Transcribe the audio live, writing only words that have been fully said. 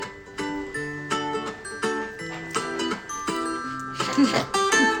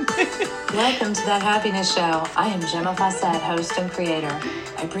Welcome to That Happiness Show. I am Gemma Fawcett, host and creator.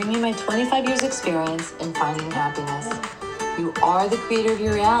 I bring you my 25 years experience in finding happiness. You are the creator of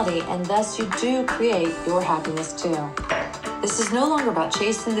your reality, and thus you do create your happiness too. This is no longer about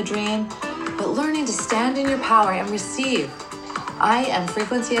chasing the dream, but learning to stand in your power and receive. I am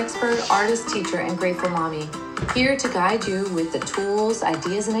frequency expert, artist, teacher, and grateful mommy, here to guide you with the tools,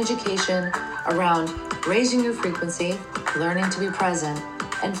 ideas, and education around raising your frequency, learning to be present,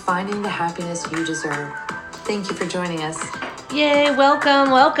 and finding the happiness you deserve. Thank you for joining us. Yay,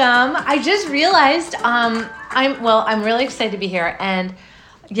 welcome. I just realized I'm really excited to be here. And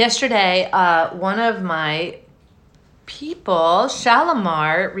yesterday, one of my people,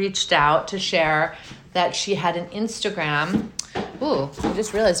 Shalimar, reached out to share that she had an Instagram. Ooh, I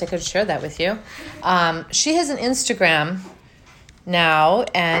just realized I could share that with you. She has an Instagram now,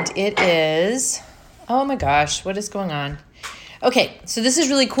 and it is, oh my gosh, what is going on? Okay, so this is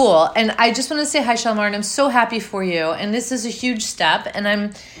really cool, and I just want to say hi, Shalimar, and I'm so happy for you, and this is a huge step, and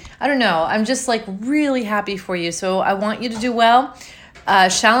I'm just like really happy for you, so I want you to do well.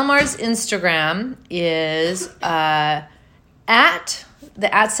 Shalimar's Instagram is at the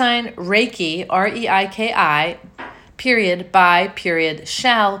 @ Reiki, REIKI, period, by, period,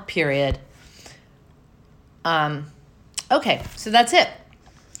 shall, period. Okay, so that's it.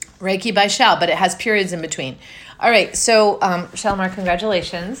 Reiki by shall, but it has periods in between. All right, so Shalimar,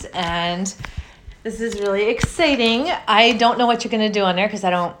 congratulations, and this is really exciting. I don't know what you're going to do on there because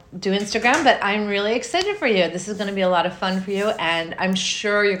I don't do Instagram, but I'm really excited for you. This is going to be a lot of fun for you, and I'm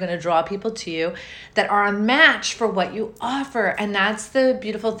sure you're going to draw people to you that are a match for what you offer, and that's the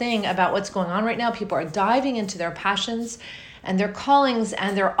beautiful thing about what's going on right now. People are diving into their passions and their callings,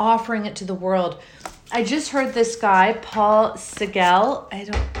 and they're offering it to the world. I just heard this guy, Paul Segel, I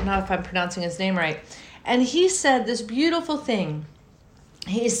don't know if I'm pronouncing his name right, and he said this beautiful thing.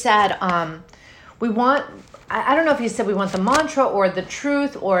 He said, we want, I don't know if he said we want the mantra or the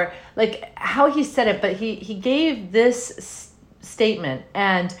truth or like how he said it, but he gave this statement,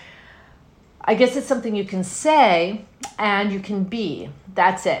 and I guess it's something you can say and you can be.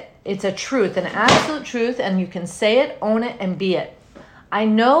 That's it. It's a truth, an absolute truth, and you can say it, own it, and be it. I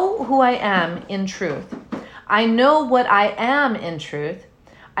know who I am in truth. I know what I am in truth.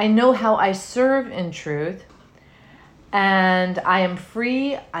 I know how I serve in truth. And I am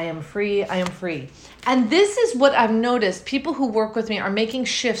free, I am free, I am free. And this is what I've noticed. People who work with me are making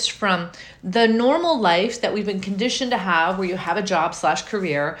shifts from the normal life that we've been conditioned to have, where you have a job /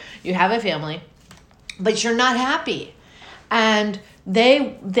 career, you have a family, but you're not happy. And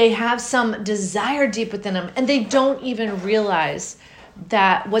they have some desire deep within them, and they don't even realize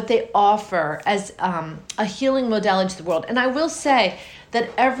that what they offer as a healing modality to the world. And I will say that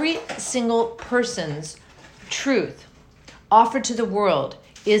every single person's truth offered to the world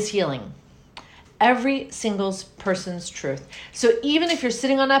is healing. Every single person's truth. So even if you're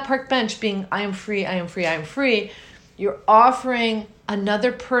sitting on that park bench being, I am free, I am free, I am free, you're offering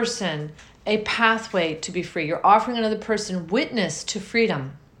another person a pathway to be free. You're offering another person witness to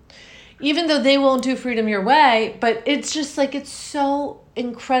freedom. Even though they won't do freedom your way, but it's just like, it's so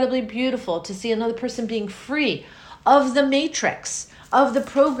incredibly beautiful to see another person being free of the matrix, of the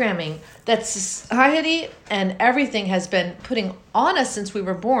programming that society and everything has been putting on us since we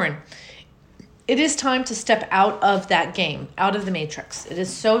were born. It is time to step out of that game, out of the matrix. It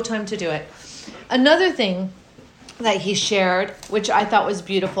is so time to do it. Another thing that he shared, which I thought was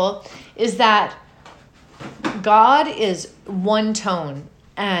beautiful, is that God is one tone,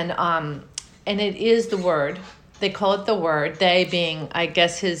 and it is the word. They call it the word, they being, I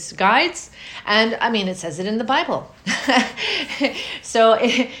guess, his guides. And I mean, it says it in the Bible. So,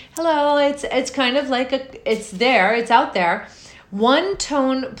 hello, it's kind of like it's there, it's out there. One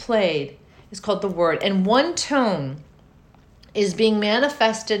tone played is called the word. And one tone is being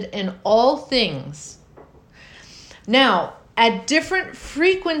manifested in all things. Now, at different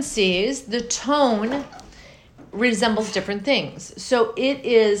frequencies, the tone resembles different things. So it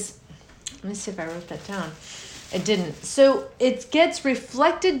is, let me see if I wrote that down. It didn't. So it gets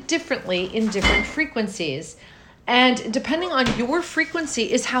reflected differently in different frequencies. And depending on your frequency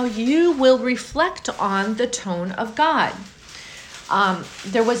is how you will reflect on the tone of God.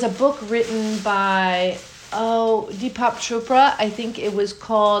 There was a book written by, Deepak Chopra. I think it was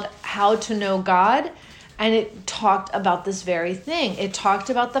called How to Know God. And it talked about this very thing. It talked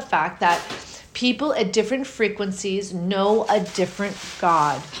about the fact that people at different frequencies know a different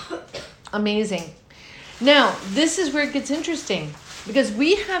God. Amazing. Now, this is where it gets interesting, because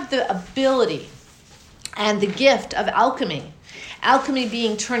we have the ability and the gift of alchemy. Alchemy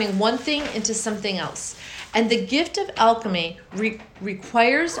being turning one thing into something else. And the gift of alchemy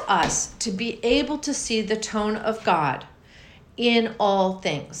requires us to be able to see the tone of God in all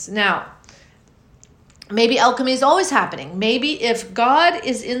things. Now, maybe alchemy is always happening. Maybe if God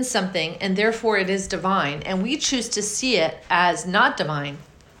is in something and therefore it is divine, and we choose to see it as not divine,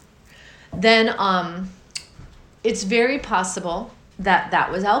 then it's very possible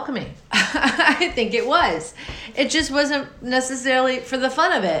that was alchemy. I think it was. It just wasn't necessarily for the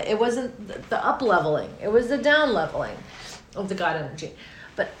fun of it. It wasn't the up leveling. It was the down leveling of the God energy.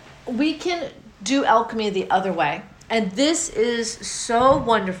 But we can do alchemy the other way. And this is so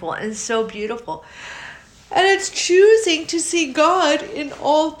wonderful and so beautiful. And it's choosing to see God in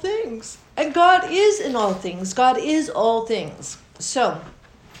all things. And God is in all things. God is all things. So,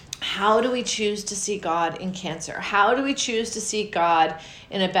 how do we choose to see God in Cancer? How do we choose to see God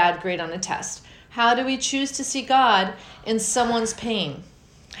in a bad grade on a test? How do we choose to see God in someone's pain?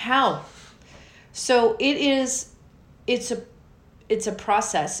 How? So it's a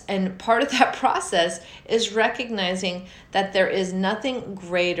process, and part of that process is recognizing that there is nothing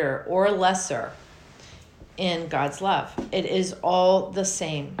greater or lesser in God's love. It is all the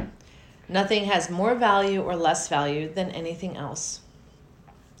same. Nothing has more value or less value than anything else.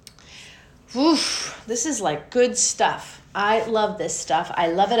 Oof, this is like good stuff. I love this stuff. I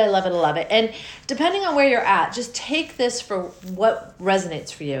love it. I love it. I love it. And depending on where you're at, just take this for what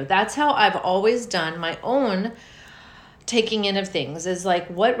resonates for you. That's how I've always done my own taking in of things, is like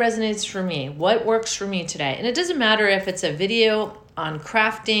what resonates for me, what works for me today. And it doesn't matter if it's a video on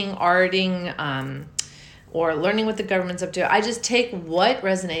crafting, arting, or learning what the government's up to. I just take what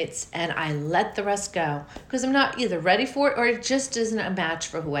resonates and I let the rest go, because I'm not either ready for it or it just isn't a match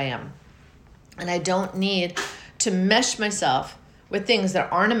for who I am. And I don't need to mesh myself with things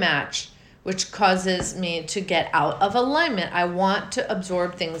that aren't a match, which causes me to get out of alignment. I want to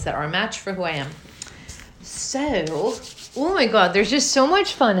absorb things that are a match for who I am. So, oh my God, there's just so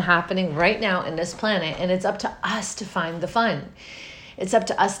much fun happening right now in this planet, and it's up to us to find the fun. It's up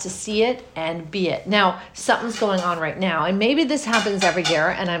to us to see it and be it. Now, something's going on right now, and maybe this happens every year,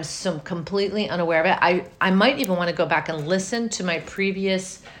 and I'm so completely unaware of it. I might even want to go back and listen to my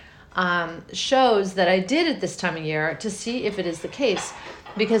previous shows that I did at this time of year to see if it is the case.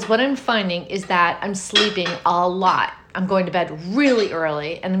 Because what I'm finding is that I'm sleeping a lot. I'm going to bed really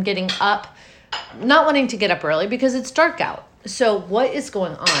early, and I'm getting up, not wanting to get up early because it's dark out. So what is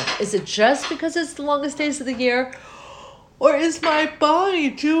going on? Is it just because it's the longest days of the year? Or is my body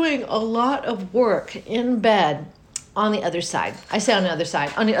doing a lot of work in bed on the other side? I say on the other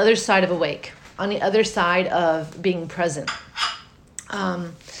side of awake, on the other side of being present.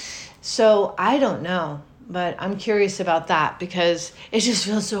 So I don't know, but I'm curious about that because it just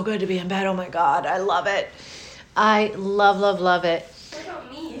feels so good to be in bed. Oh my God, I love it. I love it. What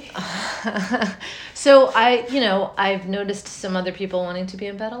about me? So I've noticed some other people wanting to be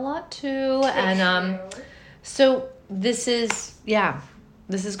in bed a lot too. And so this is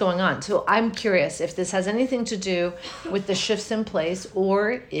going on. So I'm curious if this has anything to do with the shifts in place,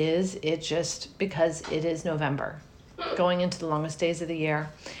 or is it just because it is November, going into the longest days of the year.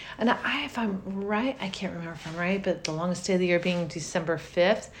 And if I'm right, I can't remember if I'm right, but the longest day of the year being December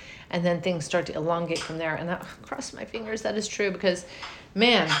 5th, and then things start to elongate from there. And that, cross my fingers, that is true, because,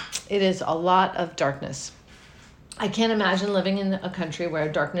 man, it is a lot of darkness. I can't imagine living in a country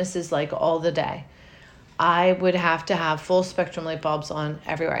where darkness is like all the day. I would have to have full spectrum light bulbs on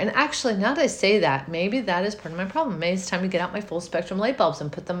everywhere. And actually, now that I say that, maybe that is part of my problem. Maybe it's time to get out my full spectrum light bulbs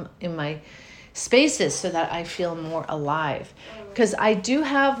and put them in my spaces so that I feel more alive. Because I do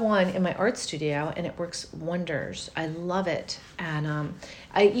have one in my art studio and it works wonders. I love it. And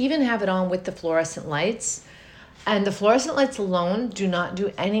I even have it on with the fluorescent lights. And the fluorescent lights alone do not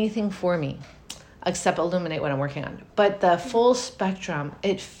do anything for me except illuminate what I'm working on. But the full spectrum,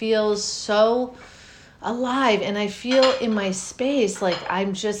 it feels so alive. And I feel in my space like I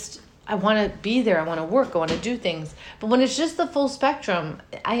want to be there. I want to work. I want to do things. But when it's just the full spectrum,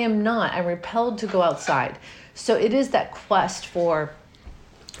 I am not. I'm repelled to go outside. So it is that quest for,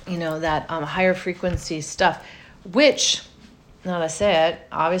 that higher frequency stuff, which, now that I say it,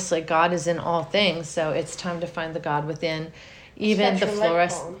 obviously God is in all things. So it's time to find the God within even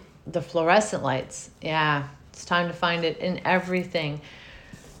the fluorescent lights. Yeah, it's time to find it in everything.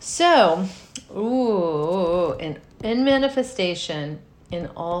 So, in manifestation, in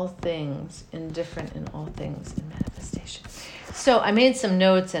all things, indifferent in all things, in manifestation. So I made some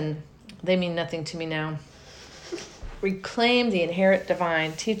notes and they mean nothing to me now. Reclaim the inherent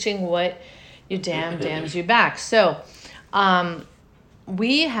divine, teaching what you damns you back. So,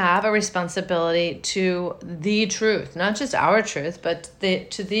 we have a responsibility to the truth, not just our truth, but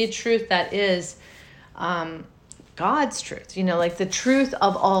to the truth that is God's truth, like the truth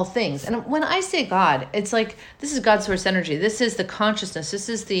of all things. And when I say God, it's like, this is God's source energy. This is the consciousness. This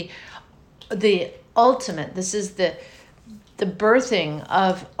is the ultimate. This is the birthing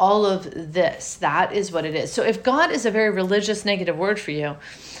of all of this. That is what it is. So if God is a very religious negative word for you,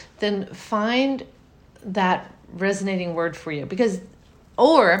 then find that resonating word for you,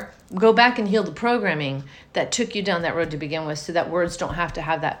 or go back and heal the programming that took you down that road to begin with, so that words don't have to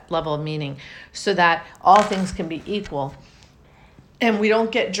have that level of meaning, so that all things can be equal, and we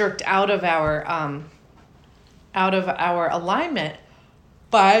don't get jerked out of our alignment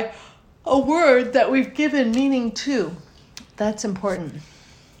by a word that we've given meaning to. That's important.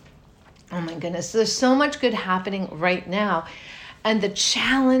 Oh my goodness, there's so much good happening right now, and the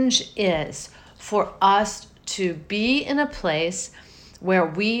challenge is for us to be in a place where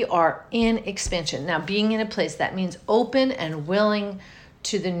we are in expansion. Now, being in a place, that means open and willing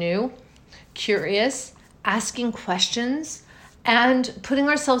to the new, curious, asking questions, and putting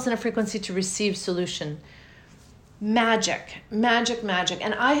ourselves in a frequency to receive solution. Magic. And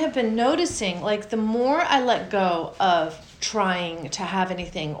I have been noticing, like, the more I let go of trying to have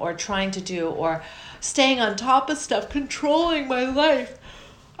anything, or trying to do, or staying on top of stuff, controlling my life,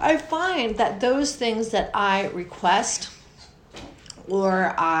 I find that those things that I request,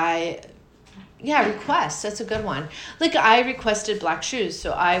 request, that's a good one. Like, I requested black shoes,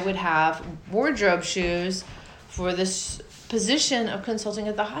 so I would have wardrobe shoes for this position of consulting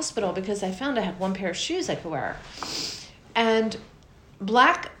at the hospital, because I found I had one pair of shoes I could wear. And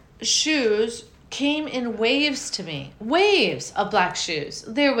black shoes came in waves to me, waves of black shoes.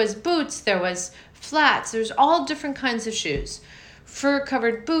 There was boots, there was flats, there's all different kinds of shoes.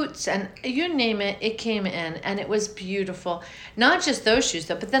 Fur-covered boots, and you name it, it came in, and it was beautiful. Not just those shoes,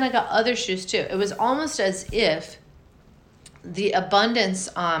 though, but then I got other shoes, too. It was almost as if the abundance,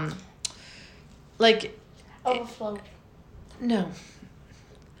 overflow. No.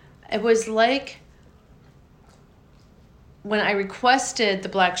 It was like when I requested the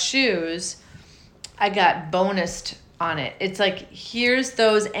black shoes, I got bonused on it. It's like, here's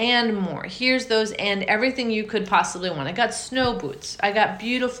those and more. Here's those and everything you could possibly want. I got snow boots. I got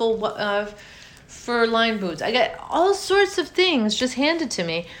beautiful fur-lined boots. I got all sorts of things just handed to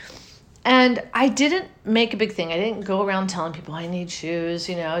me. And I didn't make a big thing. I didn't go around telling people I need shoes.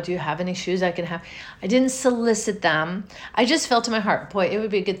 Do you have any shoes I can have? I didn't solicit them. I just felt in my heart, boy, it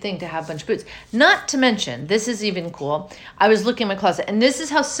would be a good thing to have a bunch of boots. Not to mention, this is even cool. I was looking in my closet, and this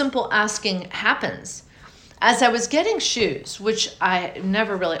is how simple asking happens. As I was getting shoes, which I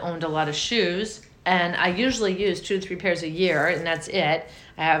never really owned a lot of shoes, and I usually use 2 to 3 pairs a year, and that's it.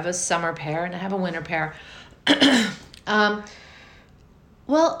 I have a summer pair and I have a winter pair.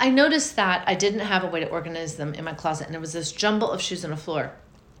 Well, I noticed that I didn't have a way to organize them in my closet, and it was this jumble of shoes on the floor.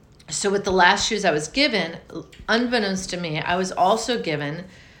 So with the last shoes I was given, unbeknownst to me, I was also given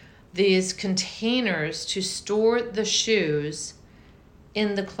these containers to store the shoes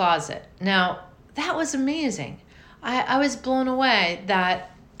in the closet. Now, that was amazing. I was blown away at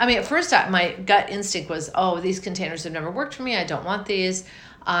first my gut instinct was, these containers have never worked for me. I don't want these.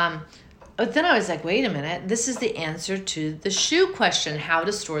 But then I was like, wait a minute. This is the answer to the shoe question, how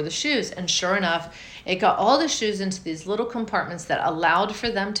to store the shoes. And sure enough, it got all the shoes into these little compartments that allowed for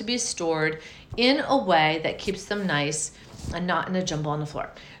them to be stored in a way that keeps them nice and not in a jumble on the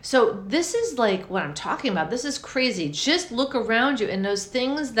floor. So this is like what I'm talking about. This is crazy. Just look around you, and those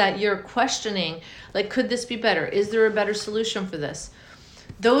things that you're questioning, like, could this be better? Is there a better solution for this?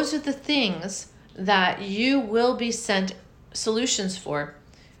 Those are the things that you will be sent solutions for.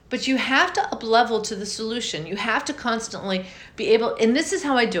 But you have to up-level to the solution. You have to constantly be able, and this is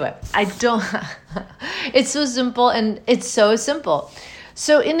how I do it. It's so simple, and it's so simple.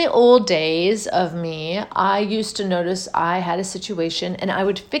 So in the old days of me, I used to notice I had a situation and I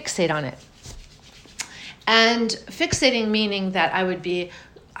would fixate on it. And fixating meaning that I would be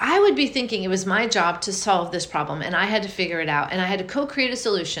thinking it was my job to solve this problem, and I had to figure it out, and I had to co-create a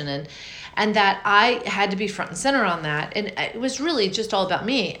solution, and that I had to be front and center on that. And it was really just all about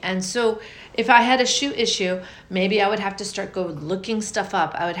me. And so if I had a shoe issue, maybe I would have to start looking stuff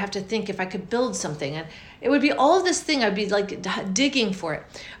up. I would have to think if I could build something, and it would be all of this thing. I'd be like digging for it.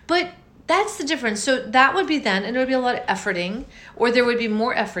 But that's the difference. So that would be then, and it would be a lot of efforting, or there would be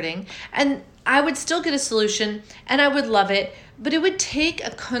more efforting, and I would still get a solution, and I would love it, but it would take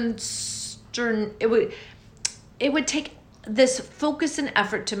it would take this focus and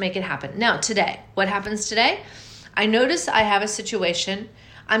effort to make it happen. Now, today, what happens today? I notice I have a situation.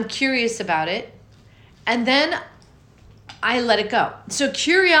 I'm curious about it. And then I let it go. So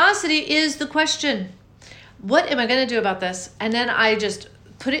curiosity is the question. What am I going to do about this? And then I just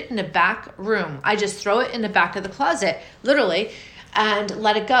put it in the back room. I just throw it in the back of the closet, literally, and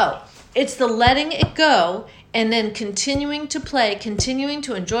let it go. It's the letting it go and then continuing to play, continuing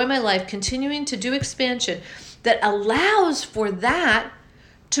to enjoy my life, continuing to do expansion that allows for that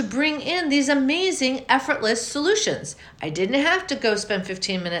to bring in these amazing, effortless solutions. I didn't have to go spend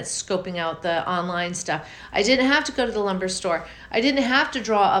 15 minutes scoping out the online stuff. I didn't have to go to the lumber store. I didn't have to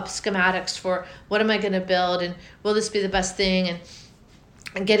draw up schematics for what am I going to build and will this be the best thing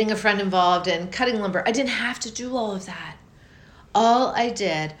and getting a friend involved and cutting lumber. I didn't have to do all of that. All I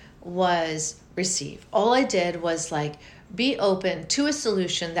did was receive. All I did was be open to a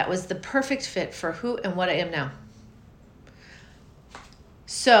solution that was the perfect fit for who and what I am now.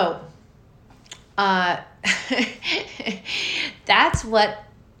 So, that's what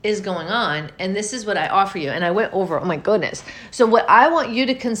is going on, and this is what I offer you. And I went over, oh my goodness. So what I want you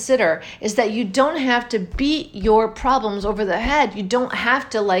to consider is that you don't have to beat your problems over the head. You don't have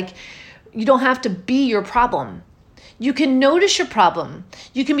to be your problem. You can notice your problem.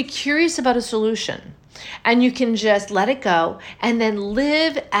 You can be curious about a solution, and you can just let it go and then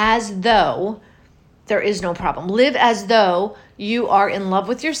live as though there is no problem. Live as though you are in love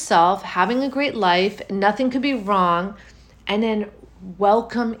with yourself, having a great life, nothing could be wrong, and then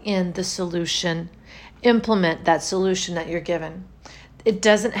welcome in the solution. Implement that solution that you're given. It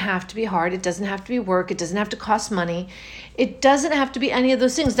doesn't have to be hard. It doesn't have to be work. It doesn't have to cost money. It doesn't have to be any of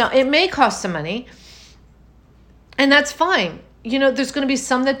those things. Now, it may cost some money, and that's fine. There's going to be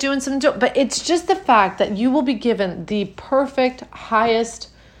some that do and some don't, but it's just the fact that you will be given the perfect, highest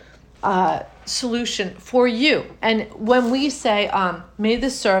solution for you. And when we say, may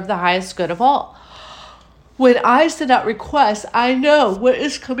this serve the highest good of all, when I send out requests, I know what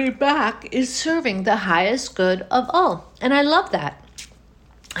is coming back is serving the highest good of all. And I love that.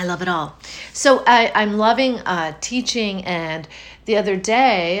 I love it all. So I'm loving teaching. And the other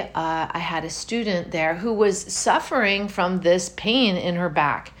day, I had a student there who was suffering from this pain in her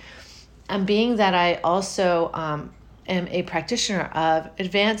back. And being that I also am a practitioner of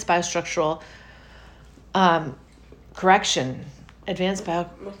advanced biostructural correction,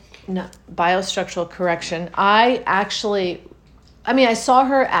 biostructural correction. I saw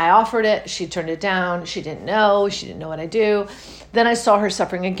her, I offered it, she turned it down, she didn't know what I do. Then I saw her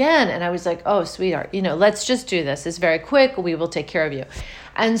suffering again, and I was like, oh, sweetheart, let's just do this. It's very quick, we will take care of you.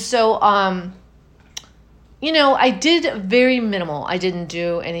 And so, I did very minimal. I didn't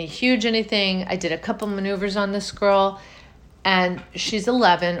do any huge anything. I did a couple maneuvers on this girl, and she's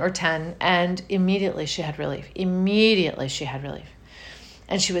 11 or 10, and immediately she had relief.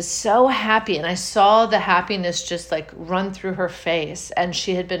 And she was so happy, and I saw the happiness just run through her face, and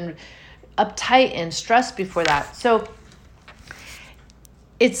she had been uptight and stressed before that. So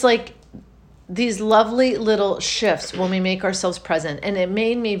it's these lovely little shifts when we make ourselves present, and it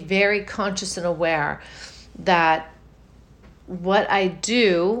made me very conscious and aware that what I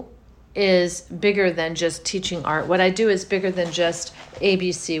do is bigger than just teaching art. What I do is bigger than just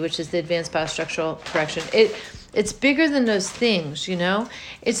ABC, which is the Advanced Biostructural Correction. It's bigger than those things,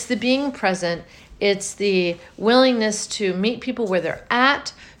 It's the being present. It's the willingness to meet people where they're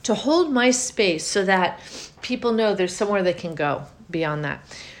at, to hold my space so that people know there's somewhere they can go beyond that.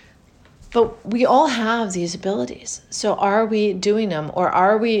 But we all have these abilities. So are we doing them, or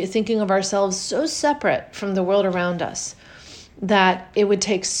are we thinking of ourselves so separate from the world around us that it would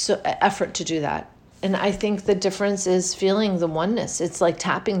take effort to do that? And I think the difference is feeling the oneness. It's like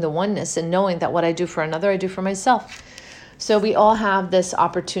tapping the oneness and knowing that what I do for another, I do for myself. So we all have this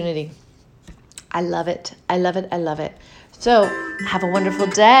opportunity. I love it. I love it. I love it. So have a wonderful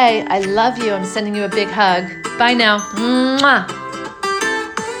day. I love you. I'm sending you a big hug. Bye now. Mwah.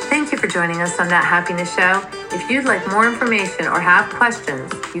 Thank you for joining us on That Happiness Show. If you'd like more information or have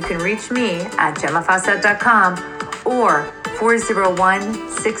questions, you can reach me at GemmaFawcett.com or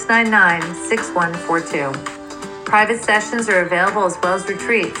 401-699-6142. Private sessions are available as well as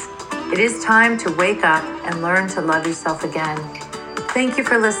retreats. It is time to wake up and learn to love yourself again. Thank you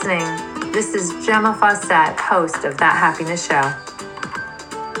for listening. This is Gemma Fawcett, host of That Happiness Show.